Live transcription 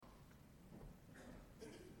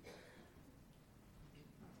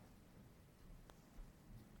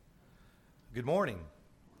Good morning.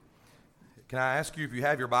 Can I ask you, if you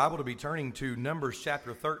have your Bible, to be turning to Numbers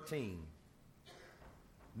chapter 13.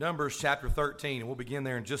 Numbers chapter 13, and we'll begin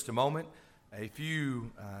there in just a moment. A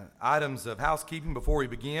few items of housekeeping before we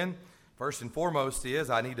begin. First and foremost is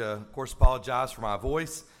I need to, of course, apologize for my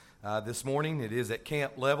voice this morning. It is at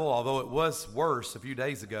camp level, although it was worse a few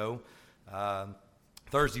days ago.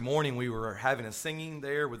 Thursday morning we were having a singing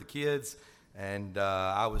there with the kids, and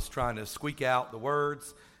I was trying to squeak out the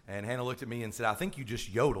words. And Hannah looked at me and said, "I think you just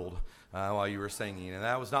yodeled while you were singing." And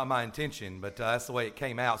that was not my intention, but that's the way it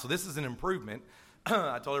came out. So this is an improvement.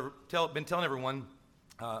 I've been telling everyone,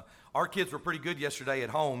 our kids were pretty good yesterday at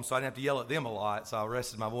home, so I didn't have to yell at them a lot. So I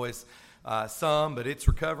rested my voice some, but it's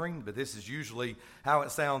recovering. But this is usually how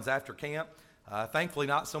it sounds after camp. Thankfully,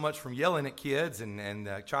 not so much from yelling at kids and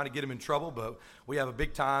trying to get them in trouble, but we have a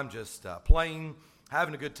big time just playing,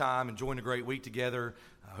 having a good time, enjoying a great week together,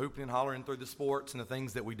 hooping and hollering through the sports and the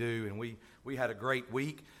things that we do, and we had a great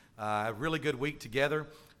week, a really good week together.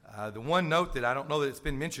 The one note that I don't know that it's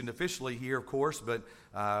been mentioned officially here, of course, but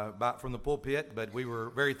from the pulpit, but we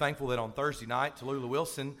were very thankful that on Thursday night, Tallulah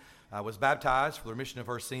Wilson was baptized for the remission of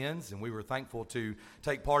her sins, and we were thankful to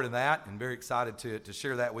take part in that and very excited to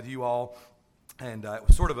share that with you all. And it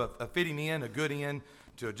was sort of a fitting in, a good end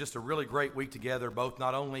to just a really great week together, both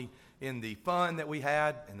not only in the fun that we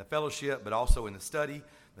had in the fellowship, but also in the study,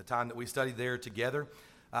 the time that we studied there together.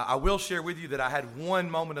 I will share with you that I had one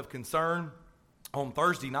moment of concern on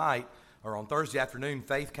Thursday night, or on Thursday afternoon.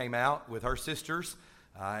 Faith came out with her sisters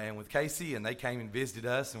and with Casey, and they came and visited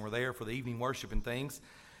us and were there for the evening worship and things.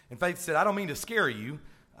 And Faith said, "I don't mean to scare you,"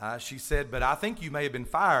 she said, "but I think you may have been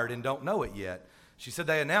fired and don't know it yet." She said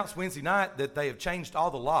they announced Wednesday night that they have changed all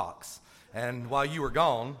the locks, and while you were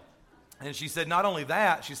gone. And she said, not only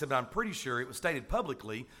that, she said, but I'm pretty sure it was stated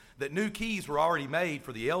publicly that new keys were already made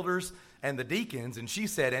for the elders and the deacons, and she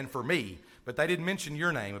said, and for me, but they didn't mention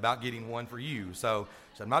your name about getting one for you. So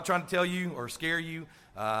I'm not trying to tell you or scare you,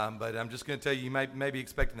 but I'm just going to tell you may be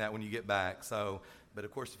expecting that when you get back. So, but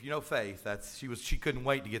of course, if you know Faith, she couldn't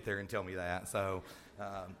wait to get there and tell me that. So,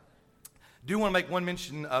 do want to make one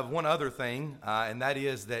mention of one other thing, and that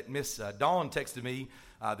is that Miss Dawn texted me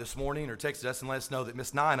this morning, or texted us and let us know that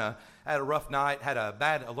Miss Nina had a rough night, had a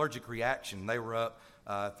bad allergic reaction. They were up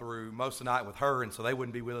through most of the night with her, and so they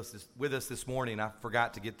wouldn't be with us this morning. I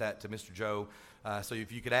forgot to get that to Mr. Joe. So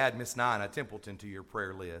if you could add Miss Nina Templeton to your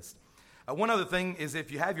prayer list. One other thing is,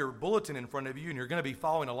 if you have your bulletin in front of you and you're going to be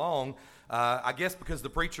following along, I guess because the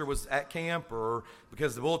preacher was at camp or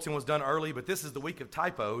because the bulletin was done early, but this is the week of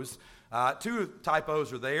typos. Two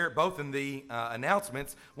typos are there, both in the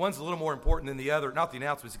announcements. One's a little more important than the other. Not the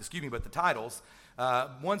announcements, excuse me, but the titles.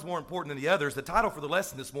 One's more important than the others. The title for the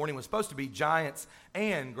lesson this morning was supposed to be Giants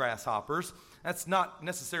and Grasshoppers. That's not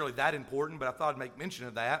necessarily that important, but I thought I'd make mention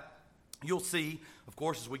of that. You'll see, of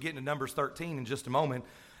course, as we get into Numbers 13 in just a moment.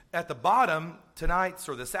 At the bottom, tonight's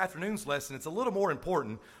or this afternoon's lesson, it's a little more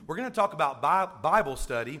important. We're going to talk about Bible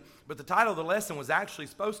study, but the title of the lesson was actually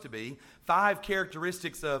supposed to be 5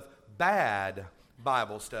 Characteristics of Bad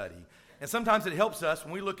Bible Study. And sometimes it helps us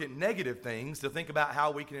when we look at negative things to think about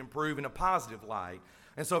how we can improve in a positive light.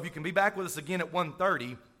 And so if you can be back with us again at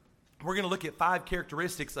 1:30, we're going to look at 5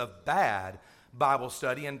 characteristics of bad Bible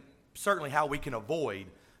study and certainly how we can avoid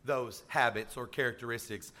those habits or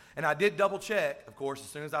characteristics. And I did double check, of course, as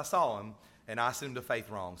soon as I saw them, and I sent them to Faith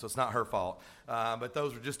wrong, so it's not her fault. But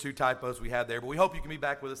those were just 2 typos we had there. But we hope you can be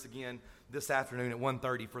back with us again this afternoon at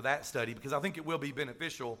 1:30 for that study, because I think it will be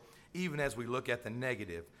beneficial even as we look at the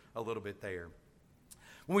negative a little bit there.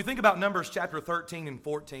 When we think about Numbers chapter 13 and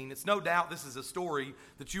 14, it's no doubt this is a story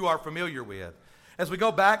that you are familiar with. As we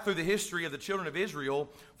go back through the history of the children of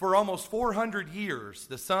Israel, for almost 400 years,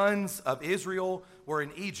 the sons of Israel were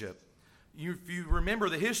in Egypt. If you remember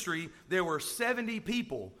the history, there were 70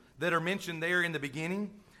 people that are mentioned there in the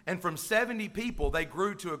beginning. And from 70 people, they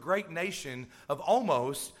grew to a great nation of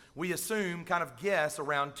almost, we assume, kind of guess,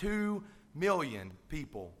 around 2 million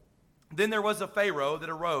people. Then there was a Pharaoh that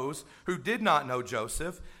arose who did not know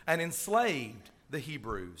Joseph and enslaved the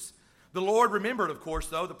Hebrews. The Lord remembered, of course,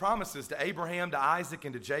 though, the promises to Abraham, to Isaac,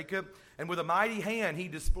 and to Jacob. And with a mighty hand, he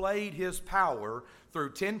displayed his power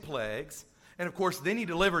through 10 plagues. And, of course, then he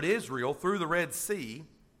delivered Israel through the Red Sea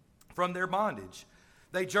from their bondage.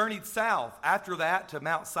 They journeyed south after that to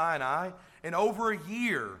Mount Sinai. And over a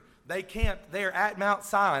year, they camped there at Mount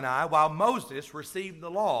Sinai while Moses received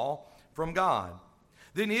the law from God.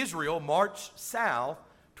 Then Israel marched south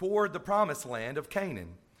toward the promised land of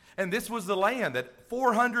Canaan. And this was the land that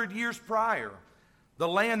 400 years prior, the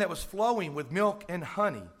land that was flowing with milk and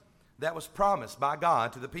honey, that was promised by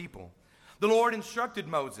God to the people. The Lord instructed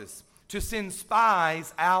Moses to send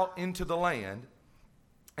spies out into the land.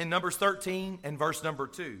 In Numbers 13 and verse number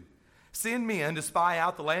 2, send men to spy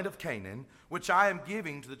out the land of Canaan, which I am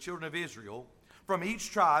giving to the children of Israel. From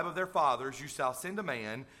each tribe of their fathers you shall send a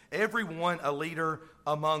man, every one a leader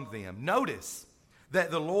among them. Notice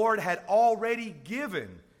that the Lord had already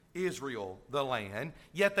given Israel the land,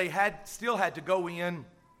 yet they still had to go in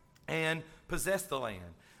and possess the land.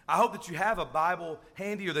 I hope that you have a Bible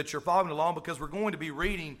handy or that you're following along, because we're going to be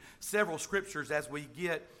reading several scriptures as we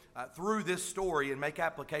get through this story and make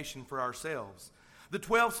application for ourselves. The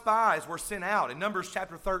 12 spies were sent out in Numbers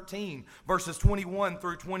chapter 13, verses 21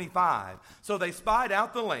 through 25. So they spied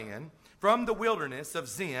out the land from the wilderness of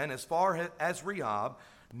Zin as far as Rehob,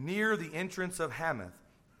 near the entrance of Hamath.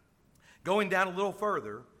 Going down a little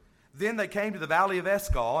further, then they came to the valley of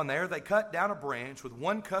Escol, and there they cut down a branch with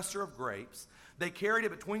one cluster of grapes. They carried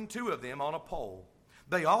it between two of them on a pole.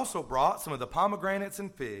 They also brought some of the pomegranates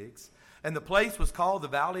and figs, and the place was called the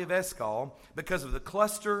valley of Escol because of the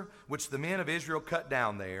cluster which the men of Israel cut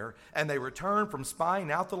down there. And they returned from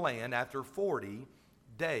spying out the land after 40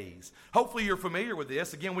 days. Hopefully you're familiar with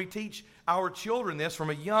this. Again, we teach our children this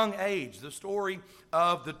from a young age, the story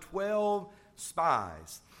of the 12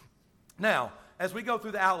 spies. Now, as we go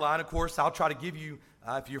through the outline, of course, I'll try to give you,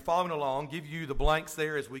 if you're following along, give you the blanks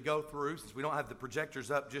there as we go through, since we don't have the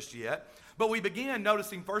projectors up just yet. But we begin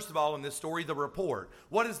noticing, first of all, in this story, the report.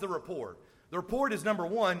 What is the report? The report is, number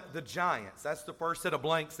one, the giants. That's the first set of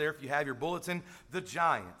blanks there if you have your bulletin, the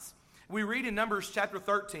giants. We read in Numbers chapter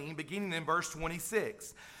 13, beginning in verse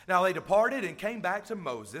 26. Now they departed and came back to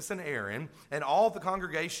Moses and Aaron and all the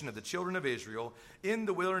congregation of the children of Israel in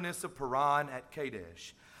the wilderness of Paran at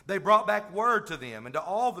Kadesh. They brought back word to them and to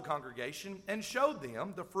all the congregation and showed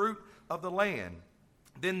them the fruit of the land.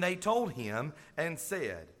 Then they told him and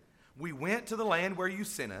said, we went to the land where you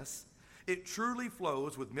sent us. It truly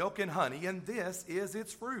flows with milk and honey, and this is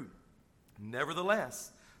its fruit.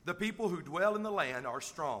 Nevertheless, the people who dwell in the land are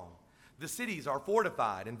strong. The cities are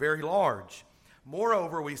fortified and very large.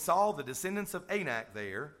 Moreover, we saw the descendants of Anak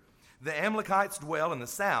there. The Amalekites dwell in the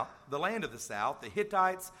south, the land of the south. The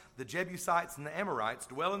Hittites, the Jebusites, and the Amorites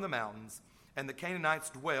dwell in the mountains, and the Canaanites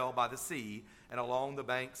dwell by the sea and along the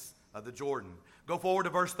banks of the Jordan. Go forward to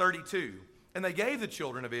verse 32. And they gave the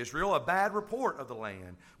children of Israel a bad report of the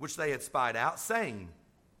land which they had spied out, saying,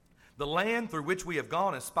 the land through which we have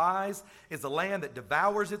gone as spies is a land that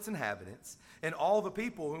devours its inhabitants, and all the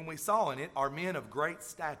people whom we saw in it are men of great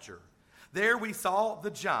stature. There we saw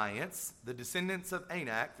the giants, the descendants of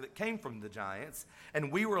Anak that came from the giants,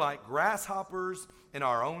 and we were like grasshoppers in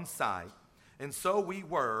our own sight, and so we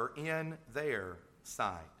were in their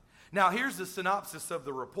sight. Now, here's the synopsis of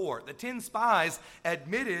the report. The 10 spies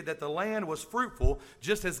admitted that the land was fruitful,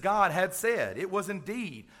 just as God had said. It was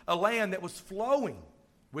indeed a land that was flowing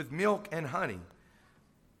with milk and honey.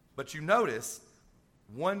 But you notice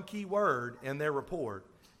one key word in their report,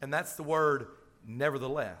 and that's the word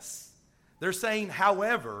nevertheless. They're saying,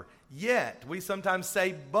 however, yet. We sometimes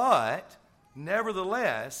say but.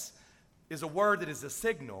 Nevertheless is a word that is a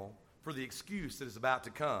signal for the excuse that is about to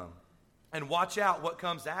come. And watch out what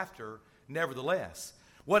comes after nevertheless.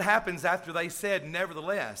 What happens after they said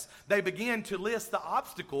nevertheless? They begin to list the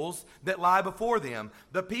obstacles that lie before them.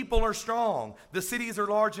 The people are strong. The cities are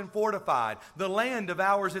large and fortified. The land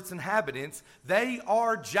devours its inhabitants. They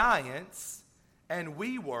are giants. And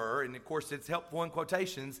we were, and of course it's helpful in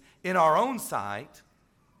quotations, in our own sight.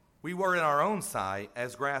 We were in our own sight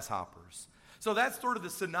as grasshoppers. So that's sort of the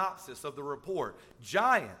synopsis of the report.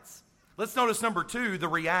 Giants. Let's notice number 2, the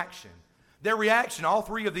reaction. Their reaction, all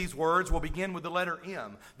 3 of these words will begin with the letter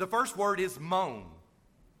M. The first word is moan.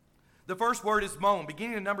 The first word is moan,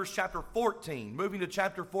 beginning in Numbers chapter 14, moving to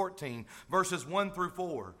chapter 14, verses 1 through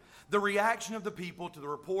 4. The reaction of the people to the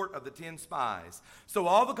report of the 10 spies. So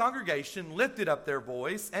all the congregation lifted up their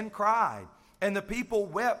voice and cried, and the people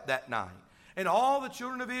wept that night. And all the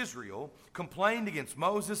children of Israel complained against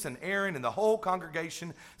Moses and Aaron, and the whole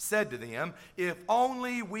congregation said to them, if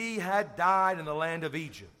only we had died in the land of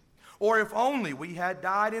Egypt, or if only we had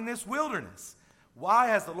died in this wilderness. Why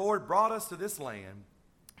has the Lord brought us to this land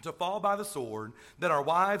to fall by the sword, that our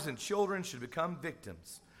wives and children should become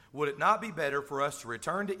victims? Would it not be better for us to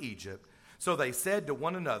return to Egypt? So they said to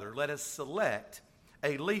one another, let us select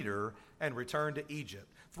a leader and return to Egypt.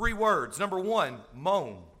 3 words. Number 1,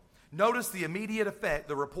 moan. Notice the immediate effect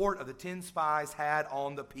the report of the 10 spies had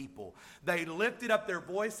on the people. They lifted up their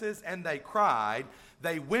voices and they cried.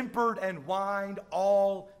 They whimpered and whined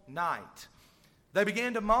all night. They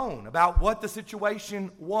began to moan about what the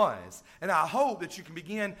situation was. And I hope that you can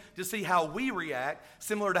begin to see how we react,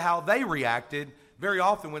 similar to how they reacted very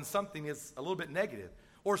often when something is a little bit negative.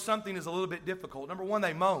 or something is a little bit difficult. Number one,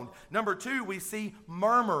 they moaned. Number two, we see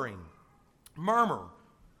murmuring. Murmur.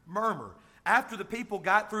 After the people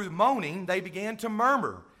got through moaning, they began to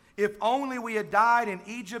murmur. If only we had died in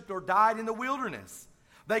Egypt or died in the wilderness.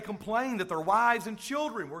 They complained that their wives and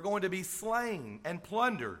children were going to be slain and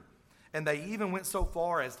plundered. And they even went so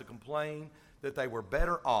far as to complain that they were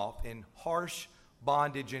better off in harsh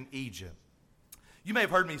bondage in Egypt. You may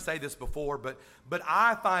have heard me say this before, but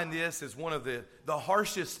I find this as one of the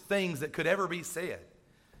harshest things that could ever be said.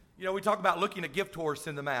 You know, we talk about looking a gift horse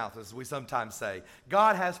in the mouth, as we sometimes say.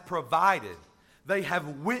 God has provided. They have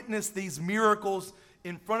witnessed these miracles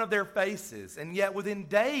in front of their faces, and yet within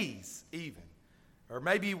days even, or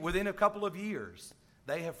maybe within a couple of years,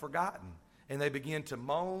 they have forgotten, and they begin to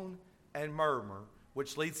moan and murmur,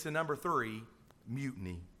 which leads to number three,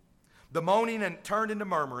 mutiny. The moaning turned into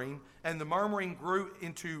murmuring, and the murmuring grew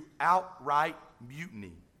into outright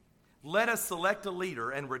mutiny. Let us select a leader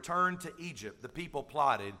and return to Egypt, the people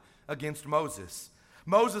plotted against Moses.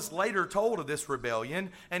 Moses later told of this rebellion,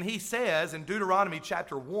 and he says in Deuteronomy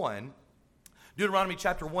chapter 1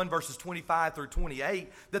 verses 25 through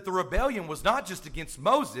 28, that the rebellion was not just against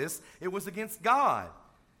Moses, it was against God.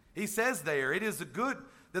 He says there,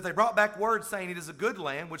 that they brought back word saying, it is a good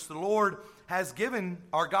land which the Lord has given,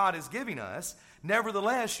 our God is giving us.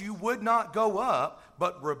 Nevertheless, you would not go up,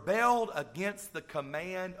 but rebelled against the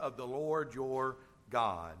command of the Lord your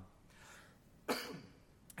God.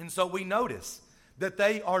 And so we notice that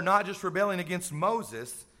they are not just rebelling against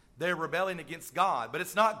Moses, they're rebelling against God. But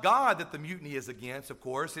it's not God that the mutiny is against, of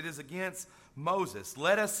course. It is against Moses.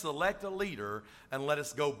 Let us select a leader and let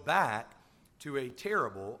us go back to a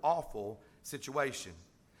terrible, awful situation.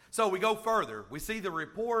 So we go further. We see the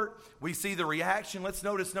report. We see the reaction. Let's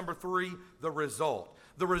notice number three, the result.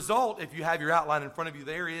 The result, if you have your outline in front of you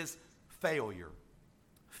there, is failure.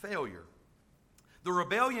 Failure. The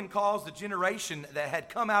rebellion caused the generation that had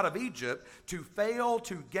come out of Egypt to fail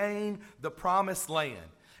to gain the promised land.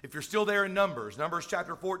 If you're still there in Numbers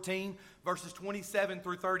chapter 14, verses 27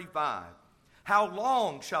 through 35. How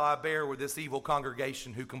long shall I bear with this evil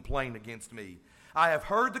congregation who complain against me? I have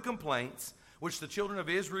heard the complaints which the children of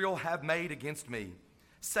Israel have made against me.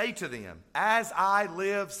 Say to them, as I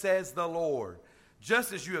live, says the Lord,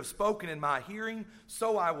 just as you have spoken in my hearing,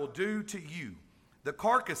 so I will do to you. The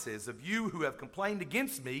carcasses of you who have complained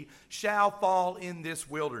against me shall fall in this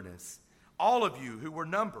wilderness. All of you who were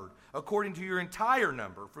numbered, according to your entire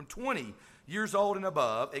number, from 20 years old and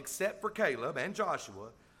above, except for Caleb and Joshua,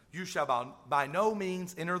 you shall by no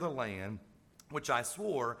means enter the land which I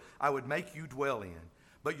swore I would make you dwell in.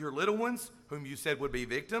 But your little ones, whom you said would be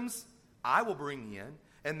victims, I will bring in,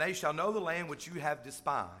 and they shall know the land which you have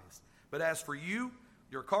despised. But as for you,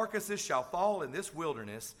 your carcasses shall fall in this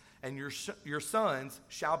wilderness, and your sons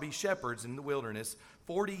shall be shepherds in the wilderness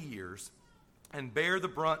 40 years, and bear the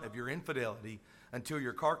brunt of your infidelity until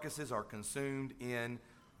your carcasses are consumed in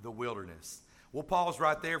the wilderness. We'll pause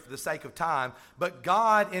right there for the sake of time, but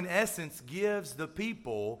God, in essence, gives the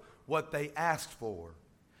people what they asked for.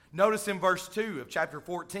 Notice in verse 2 of chapter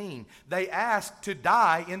 14, they asked to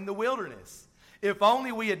die in the wilderness. If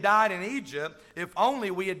only we had died in Egypt, if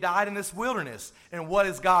only we had died in this wilderness. And what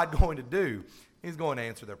is God going to do? He's going to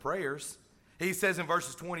answer their prayers. He says in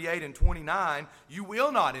verses 28 and 29, you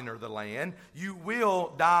will not enter the land, you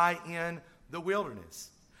will die in the wilderness.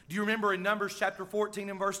 Do you remember in Numbers chapter 14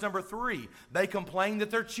 and verse number 3, they complained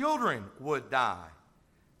that their children would die.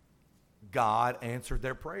 God answered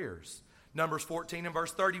their prayers. Numbers 14 and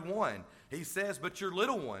verse 31, he says, but your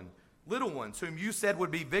little ones, whom you said would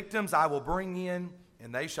be victims, I will bring in,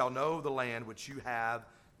 and they shall know the land which you have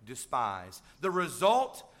despised. The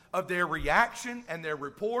result of their reaction and their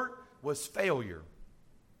report was failure.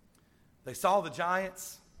 They saw the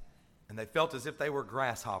giants, and they felt as if they were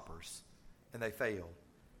grasshoppers, and they failed.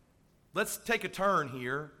 Let's take a turn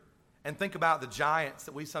here and think about the giants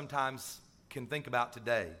that we sometimes can think about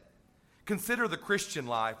today. Consider the Christian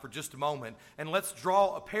life for just a moment, and let's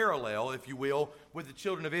draw a parallel, if you will, with the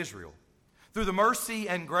children of Israel. Through the mercy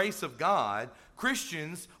and grace of God,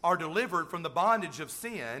 Christians are delivered from the bondage of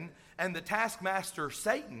sin and the taskmaster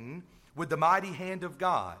Satan with the mighty hand of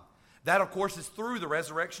God. That, of course, is through the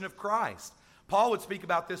resurrection of Christ. Paul would speak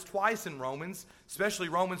about this twice in Romans, especially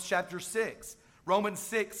Romans chapter 6. Romans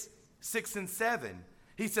 6 and 7.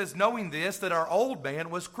 He says, knowing this, that our old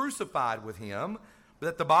man was crucified with him,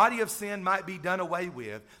 that the body of sin might be done away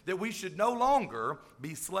with, that we should no longer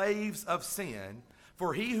be slaves of sin,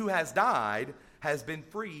 for he who has died has been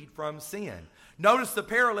freed from sin. Notice the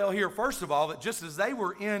parallel here, first of all, that just as they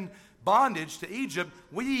were in bondage to Egypt,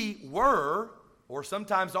 we were, or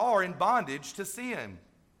sometimes are, in bondage to sin.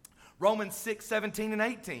 Romans 6, 17 and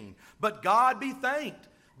 18. But God be thanked,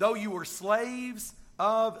 though you were slaves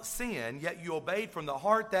of sin, yet you obeyed from the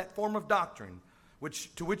heart that form of doctrine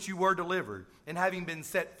to which you were delivered. And having been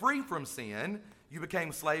set free from sin, you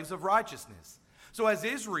became slaves of righteousness. So as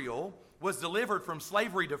Israel was delivered from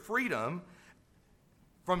slavery to freedom,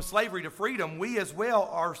 we as well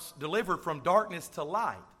are delivered from darkness to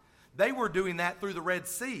light. They were doing that through the Red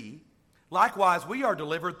Sea. Likewise, we are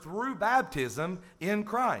delivered through baptism in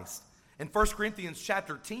Christ. In 1 Corinthians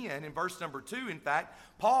chapter 10, in verse number 2, in fact,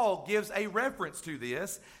 Paul gives a reference to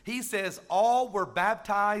this. He says, all were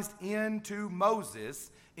baptized into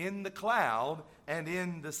Moses in the cloud and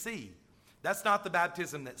in the sea. That's not the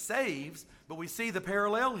baptism that saves, but we see the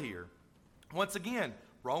parallel here. Once again,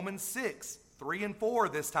 Romans 6, 3 and 4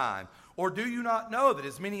 this time. Or do you not know that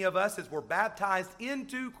as many of us as were baptized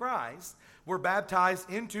into Christ were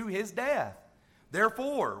baptized into his death?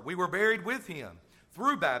 Therefore, we were buried with him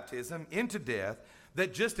through baptism into death,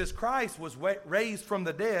 that just as Christ was raised from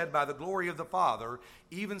the dead by the glory of the Father,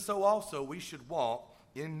 even so also we should walk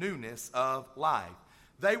in newness of life.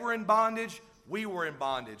 They were in bondage, we were in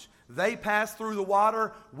bondage. They passed through the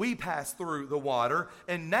water, we passed through the water.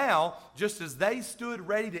 And now, just as they stood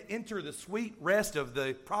ready to enter the sweet rest of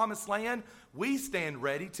the promised land, we stand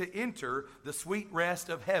ready to enter the sweet rest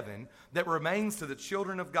of heaven that remains to the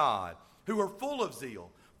children of God, who are full of zeal,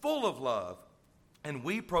 full of love. And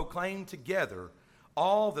we proclaim together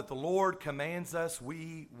all that the Lord commands us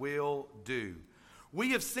we will do.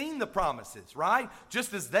 We have seen the promises, right?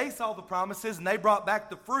 Just as they saw the promises and they brought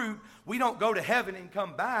back the fruit, we don't go to heaven and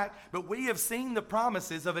come back, but we have seen the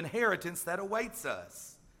promises of inheritance that awaits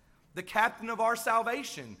us. The captain of our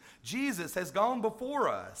salvation, Jesus, has gone before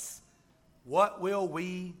us. What will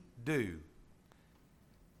we do?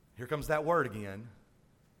 Here comes that word again.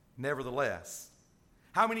 Nevertheless.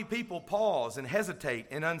 How many people pause and hesitate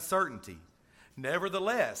in uncertainty?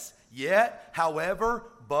 Nevertheless, yet, however,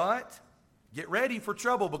 but. Get ready for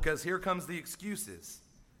trouble, because here comes the excuses.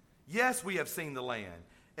 Yes, we have seen the land,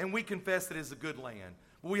 and we confess it is a good land.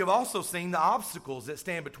 But we have also seen the obstacles that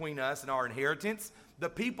stand between us and our inheritance. The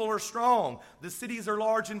people are strong. The cities are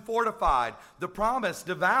large and fortified. The promise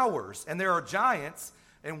devours, and there are giants,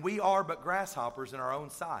 and we are but grasshoppers in our own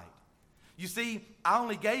sight. You see, I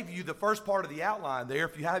only gave you the first part of the outline there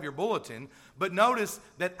if you have your bulletin, but notice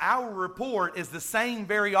that our report is the same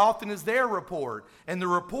very often as their report, and the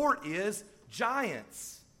report is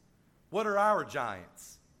giants. What are our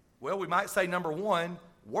giants? Well, we might say number one,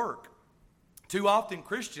 work. Too often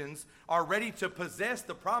Christians are ready to possess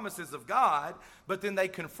the promises of God, but then they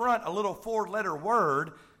confront a little four-letter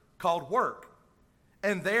word called work.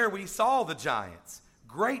 And there we saw the giants.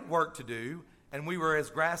 Great work to do. And we were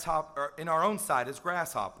in our own sight as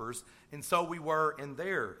grasshoppers, and so we were in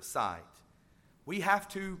their sight. We have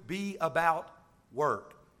to be about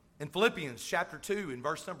work. In Philippians chapter 2, in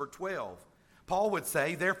verse number 12, Paul would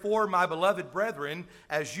say, therefore, my beloved brethren,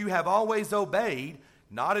 as you have always obeyed,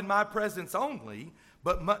 not in my presence only,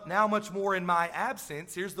 but now much more in my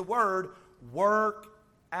absence, here's the word, work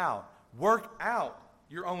out. Work out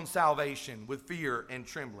your own salvation with fear and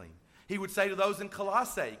trembling. He would say to those in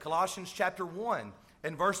Colossians chapter 1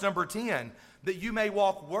 and verse number 10, that you may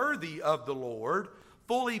walk worthy of the Lord,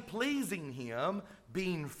 fully pleasing him,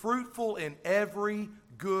 being fruitful in every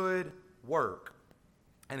good work,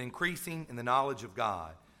 and increasing in the knowledge of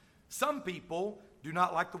God. Some people do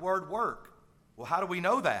not like the word work. Well, how do we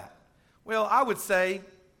know that? Well, I would say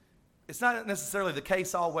it's not necessarily the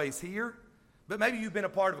case always here, but maybe you've been a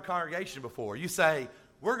part of a congregation before. You say,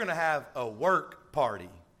 we're going to have a work party.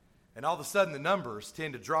 And all of a sudden the numbers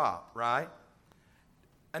tend to drop, right?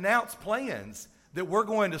 Announce plans that we're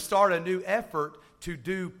going to start a new effort to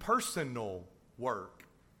do personal work.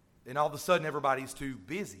 And all of a sudden everybody's too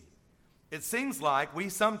busy. It seems like we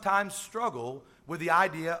sometimes struggle with the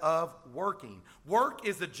idea of working. Work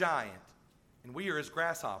is a giant, and we are as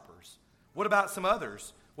grasshoppers. What about some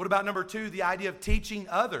others? What about number two, the idea of teaching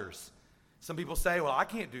others? Some people say, well, I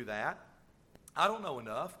can't do that. I don't know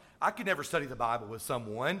enough. I could never study the Bible with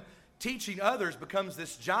someone. Teaching others becomes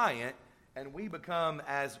this giant, and we become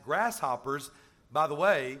as grasshoppers, by the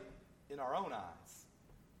way, in our own eyes.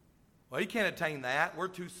 Well, you can't attain that. We're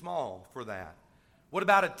too small for that. What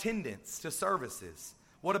about attendance to services?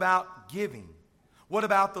 What about giving? What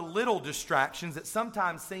about the little distractions that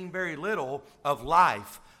sometimes seem very little of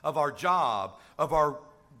life, of our job, of our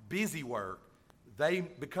busy work? They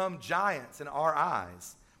become giants in our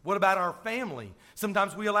eyes. What about our family?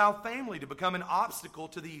 Sometimes we allow family to become an obstacle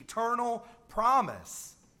to the eternal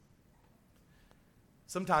promise.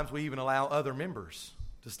 Sometimes we even allow other members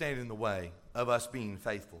to stand in the way of us being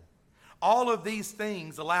faithful. All of these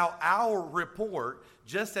things allow our report,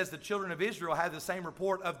 just as the children of Israel had the same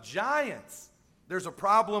report of giants. There's a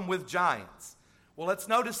problem with giants. Well, let's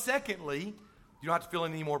notice secondly, you don't have to fill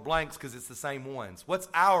in any more blanks because it's the same ones. What's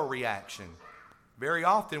our reaction? Very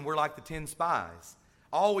often we're like the 10 spies.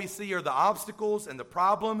 All we see are the obstacles and the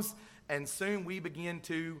problems, and soon we begin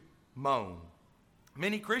to moan.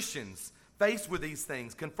 Many Christians, faced with these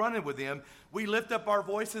things, confronted with them, we lift up our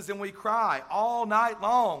voices and we cry all night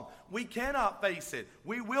long. We cannot face it.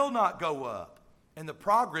 We will not go up. And the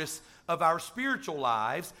progress of our spiritual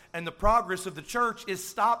lives and the progress of the church is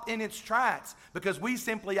stopped in its tracks because we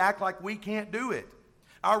simply act like we can't do it.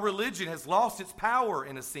 Our religion has lost its power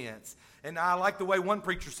in a sense. And I like the way one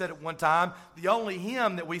preacher said it one time, the only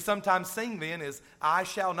hymn that we sometimes sing then is, I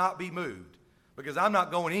shall not be moved, because I'm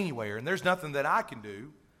not going anywhere and there's nothing that I can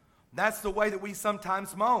do. That's the way that we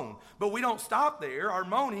sometimes moan. But we don't stop there. Our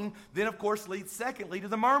moaning then, of course, leads secondly to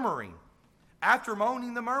the murmuring. After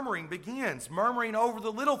moaning, the murmuring begins. Murmuring over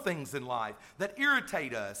the little things in life that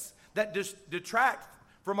irritate us, that detract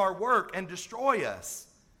from our work and destroy us.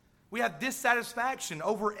 We have dissatisfaction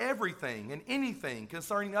over everything and anything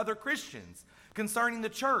concerning other Christians, concerning the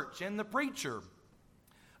church and the preacher.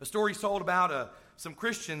 A story told about some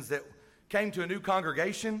Christians that came to a new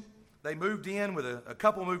congregation. They moved in with a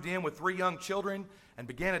couple moved in with 3 young children and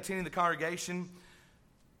began attending the congregation.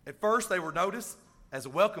 At first, they were noticed as a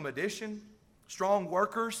welcome addition, strong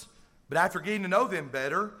workers, but after getting to know them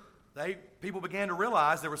better, people began to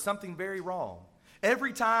realize there was something very wrong.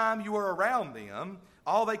 Every time you were around them,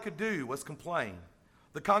 all they could do was complain.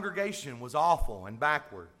 The congregation was awful and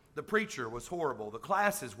backward. The preacher was horrible. The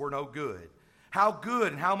classes were no good. How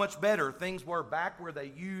good and how much better things were back where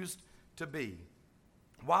they used to be.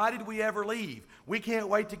 Why did we ever leave? We can't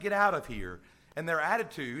wait to get out of here. And their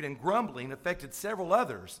attitude and grumbling affected several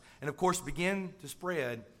others and, of course, began to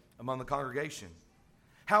spread among the congregation.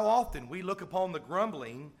 How often we look upon the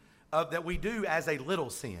grumbling that we do as a little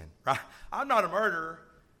sin, right? I'm not a murderer.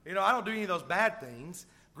 I don't do any of those bad things.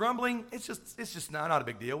 Grumbling, it's just not a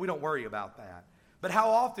big deal. We don't worry about that. But how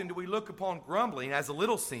often do we look upon grumbling as a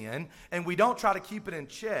little sin and we don't try to keep it in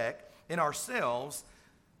check in ourselves,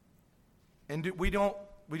 and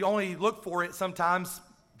we only look for it sometimes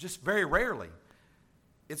just very rarely.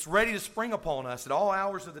 It's ready to spring upon us at all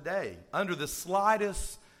hours of the day. Under the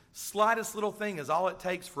slightest little thing is all it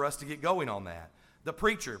takes for us to get going on that. The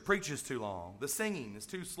preacher preaches too long. The singing is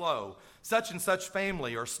too slow. Such and such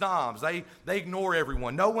family are snobs. They ignore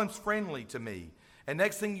everyone. No one's friendly to me. And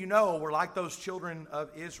next thing you know, we're like those children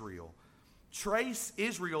of Israel. Trace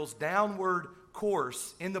Israel's downward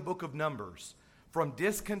course in the book of Numbers from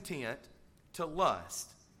discontent to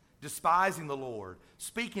lust, despising the Lord,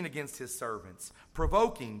 speaking against his servants,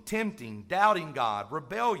 provoking, tempting, doubting God,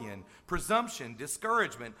 rebellion, presumption,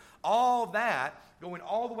 discouragement. All that, going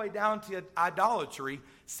all the way down to idolatry,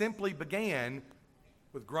 simply began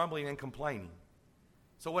with grumbling and complaining.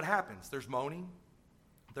 So what happens? There's moaning,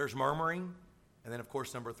 there's murmuring, and then, of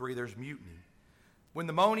course, number 3, there's mutiny. When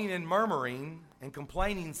the moaning and murmuring and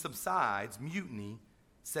complaining subsides, mutiny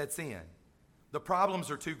sets in. The problems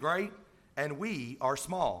are too great, and we are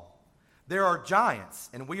small. There are giants,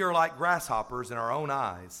 and we are like grasshoppers in our own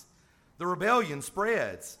eyes. The rebellion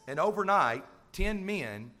spreads, and overnight, 10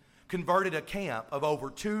 men converted a camp of over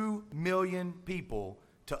 2 million people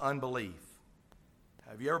to unbelief.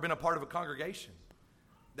 Have you ever been a part of a congregation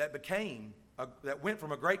that went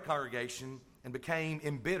from a great congregation and became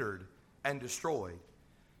embittered and destroyed?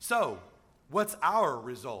 So, what's our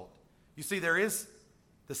result? You see, there is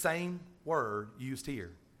the same word used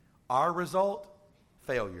here. Our result,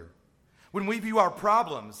 failure. When we view our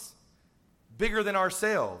problems bigger than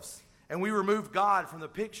ourselves and we remove God from the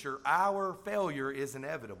picture, our failure is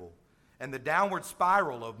inevitable. And the downward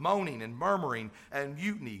spiral of moaning and murmuring and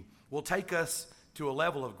mutiny will take us to a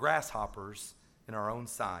level of grasshoppers in our own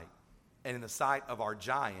sight and in the sight of our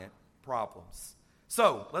giant problems.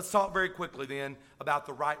 So, let's talk very quickly then about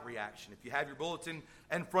the right reaction. If you have your bulletin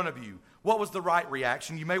in front of you, what was the right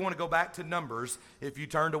reaction? You may want to go back to Numbers if you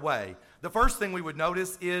turned away. The first thing we would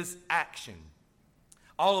notice is action.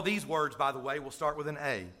 All of these words, by the way, will start with an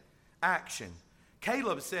A. Action.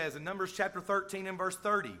 Caleb says in Numbers chapter 13 and verse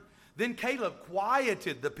 30, then Caleb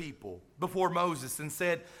quieted the people before Moses and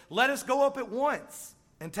said, let us go up at once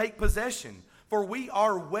and take possession, for we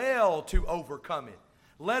are well to overcome it.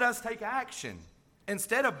 Let us take action.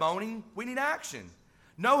 Instead of moaning, we need action.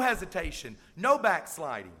 No hesitation, no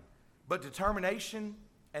backsliding, but determination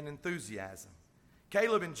and enthusiasm.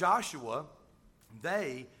 Caleb and Joshua,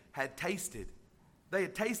 they had tasted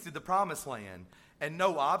the promised land, and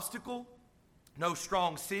no obstacle, no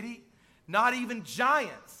strong city, not even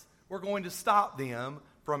giants were going to stop them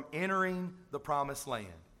from entering the promised land.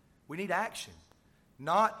 We need action.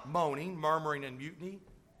 Not moaning, murmuring, and mutiny,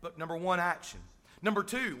 but number one, action. Number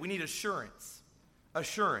two, we need assurance.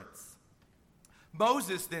 Assurance.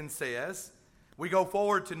 Moses then says, we go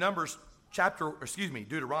forward to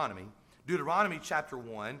Deuteronomy. Deuteronomy chapter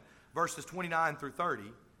 1, verses 29 through 30.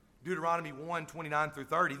 Deuteronomy 1, 29 through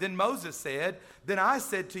 30. Then Moses said, Then I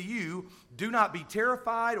said to you, do not be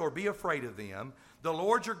terrified or be afraid of them. The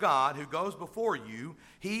Lord your God, who goes before you,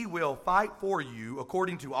 he will fight for you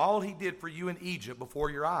according to all he did for you in Egypt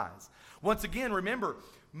before your eyes. Once again, remember,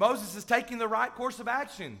 Moses is taking the right course of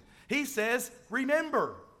action. He says,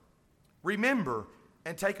 remember,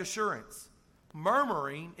 and take assurance.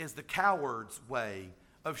 Murmuring is the coward's way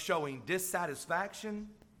of showing dissatisfaction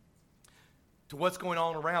to what's going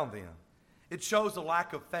on around them. It shows a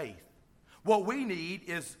lack of faith. What we need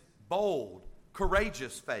is bold,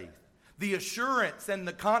 courageous faith. The assurance and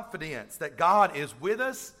the confidence that God is with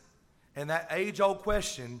us, and that age-old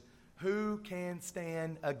question, who can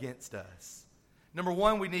stand against us? Number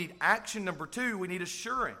one, we need action. Number two, we need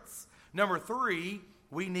assurance. Number three,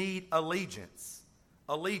 we need allegiance.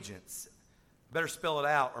 Allegiance. Better spell it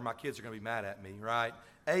out or my kids are going to be mad at me, right?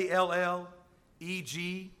 A-L-L-E-G-I-A-N-C-E.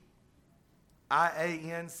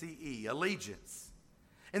 Allegiance.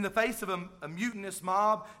 In the face of a mutinous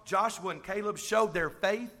mob, Joshua and Caleb showed their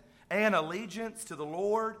faith and allegiance to the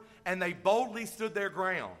Lord, and they boldly stood their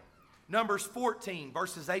ground. Numbers 14,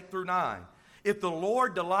 verses 8 through 9. If the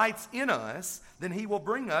Lord delights in us, then he will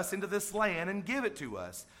bring us into this land and give it to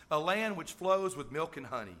us, a land which flows with milk and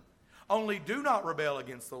honey. Only do not rebel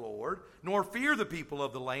against the Lord, nor fear the people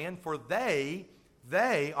of the land, for they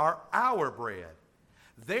are our bread.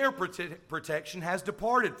 Their protection has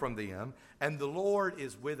departed from them, and the Lord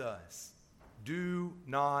is with us. Do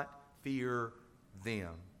not fear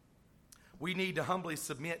them. We need to humbly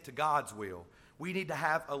submit to God's will. We need to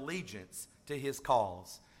have allegiance to his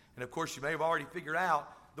cause. And of course, you may have already figured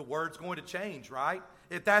out the word's going to change, right?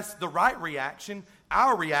 If that's the right reaction,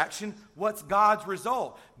 our reaction, what's God's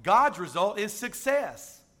result? God's result is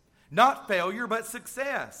success. Not failure, but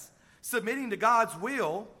success. Submitting to God's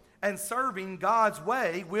will and serving God's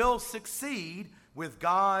way will succeed with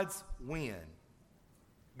God's win.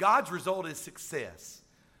 God's result is success.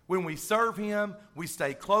 When we serve him, we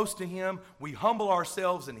stay close to him, we humble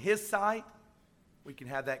ourselves in his sight, we can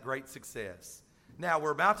have that great success. Now,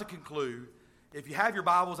 we're about to conclude. If you have your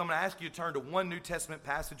Bibles, I'm going to ask you to turn to one New Testament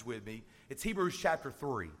passage with me. It's Hebrews chapter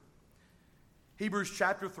 3. Hebrews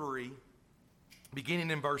chapter 3,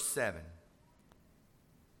 beginning in verse 7.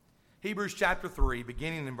 Hebrews chapter 3,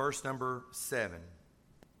 beginning in verse number 7.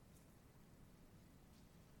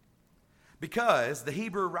 Because the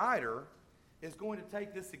Hebrew writer is going to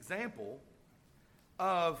take this example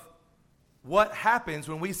of what happens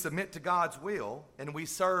when we submit to God's will and we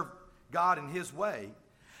serve God in his way.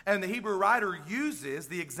 And the Hebrew writer uses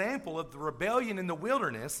the example of the rebellion in the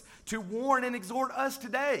wilderness to warn and exhort us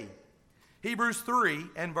today. Hebrews 3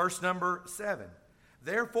 and verse number 7.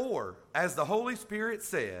 Therefore, as the Holy Spirit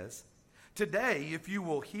says, today if you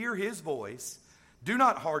will hear his voice, do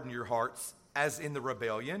not harden your hearts as in the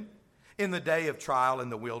rebellion, in the day of trial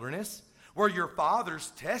in the wilderness, where your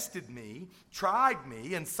fathers tested me, tried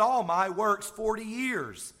me, and saw my works 40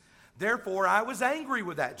 years. Therefore I was angry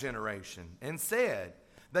with that generation and said,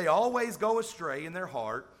 they always go astray in their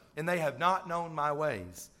heart, and they have not known my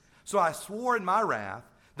ways. So I swore in my wrath,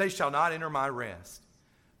 they shall not enter my rest.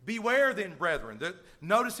 Beware then, brethren.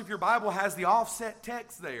 Notice if your Bible has the offset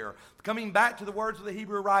text there, coming back to the words of the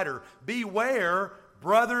Hebrew writer, beware,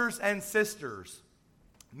 brothers and sisters.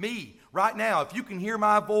 Me, right now, if you can hear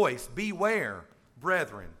my voice, beware,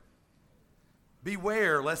 brethren.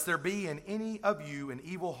 Beware lest there be in any of you an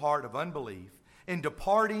evil heart of unbelief in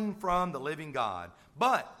departing from the living God.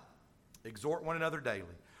 But exhort one another daily,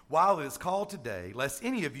 while it is called today, lest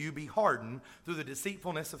any of you be hardened through the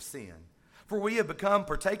deceitfulness of sin. For we have become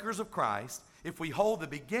partakers of Christ if we hold the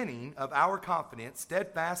beginning of our confidence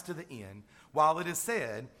steadfast to the end, while it is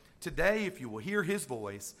said, today if you will hear his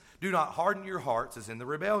voice, do not harden your hearts as in the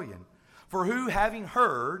rebellion. For who, having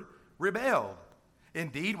heard, rebelled?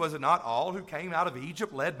 Indeed, was it not all who came out of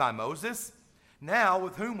Egypt led by Moses? Now,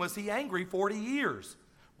 with whom was he angry 40 years?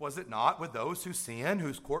 Was it not with those who sinned,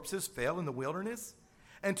 whose corpses fell in the wilderness?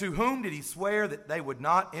 And to whom did he swear that they would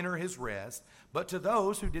not enter his rest, but to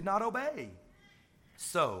those who did not obey?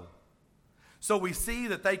 So we see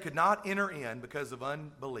that they could not enter in because of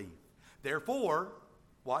unbelief. Therefore,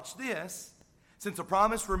 watch this. Since a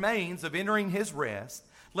promise remains of entering his rest,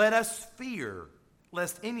 let us fear,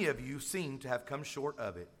 lest any of you seem to have come short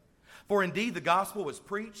of it. For indeed the gospel was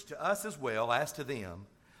preached to us as well as to them,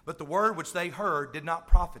 But the word which they heard did not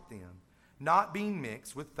profit them, not being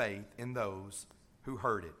mixed with faith in those who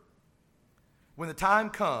heard it. When the time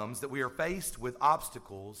comes that we are faced with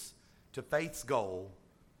obstacles to faith's goal,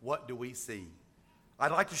 what do we see?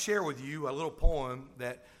 I'd like to share with you a little poem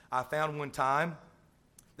that I found one time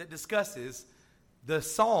that discusses the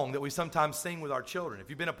song that we sometimes sing with our children. If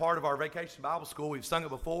you've been a part of our Vacation Bible School, we've sung it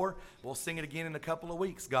before. We'll sing it again in a couple of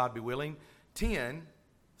weeks, God be willing. 10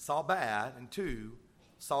 saw bad and 2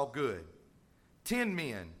 saw good. 10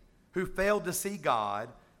 men who failed to see God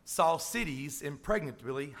saw cities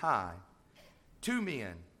impregnably high. 2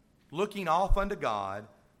 men looking off unto God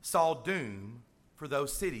saw doom for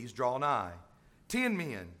those cities draw nigh. 10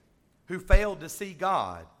 men who failed to see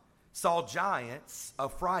God saw giants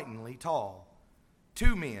affrightingly tall.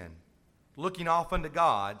 2 men looking off unto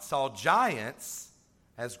God saw giants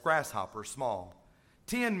as grasshoppers small.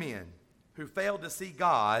 10 men who failed to see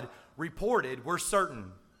God reported were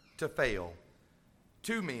certain to fail.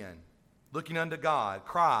 2 men looking unto God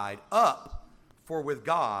cried, Up, for with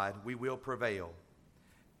God we will prevail.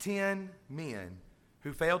 10 men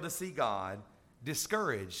who failed to see God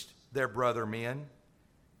discouraged their brother men.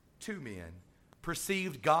 2 men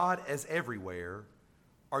perceived God as everywhere.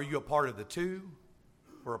 Are you a part of the 2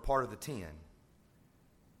 or a part of the 10?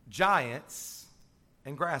 Giants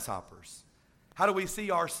and grasshoppers. How do we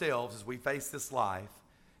see ourselves as we face this life?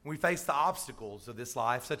 And we face the obstacles of this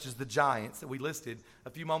life, such as the giants that we listed a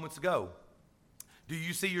few moments ago. Do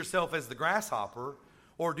you see yourself as the grasshopper,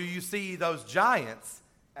 or do you see those giants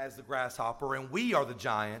as the grasshopper, and we are the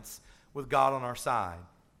giants with God on our side?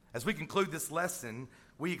 As we conclude this lesson,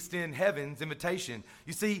 we extend heaven's invitation.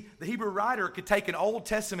 You see, the Hebrew writer could take an Old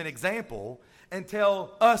Testament example and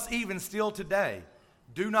tell us even still today,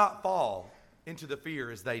 do not fall into the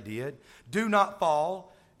fear as they did. Do not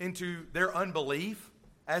fall into their unbelief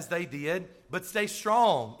as they did, but stay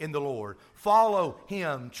strong in the Lord. Follow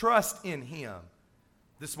Him. Trust in Him.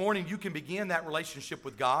 This morning, you can begin that relationship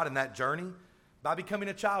with God and that journey by becoming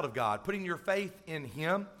a child of God, putting your faith in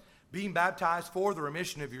Him, being baptized for the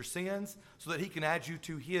remission of your sins so that He can add you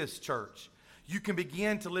to His church. You can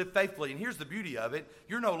begin to live faithfully. And here's the beauty of it.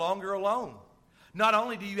 You're no longer alone. Not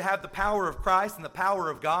only do you have the power of Christ and the power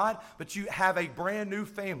of God, but you have a brand new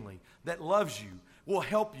family that loves you, will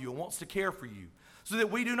help you, and wants to care for you. So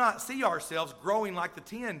that we do not see ourselves growing like the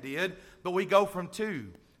 10 did, but we go from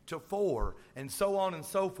 2 to 4 and so on and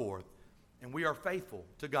so forth. And we are faithful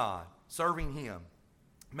to God, serving Him.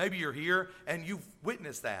 Maybe you're here and you've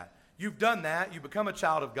witnessed that. You've done that. You've become a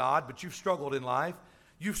child of God, but you've struggled in life.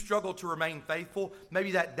 You've struggled to remain faithful.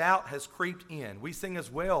 Maybe that doubt has creeped in. We sing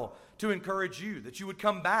as well to encourage you that you would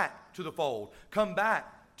come back to the fold, come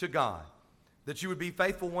back to God, that you would be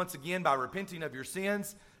faithful once again by repenting of your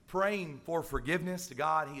sins, praying for forgiveness to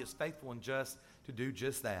God. He is faithful and just to do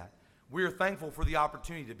just that. We are thankful for the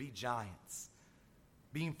opportunity to be giants,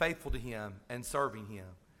 being faithful to Him and serving Him.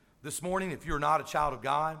 This morning, if you're not a child of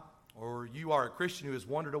God or you are a Christian who has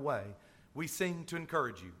wandered away, we sing to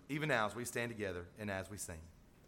encourage you, even now as we stand together and as we sing.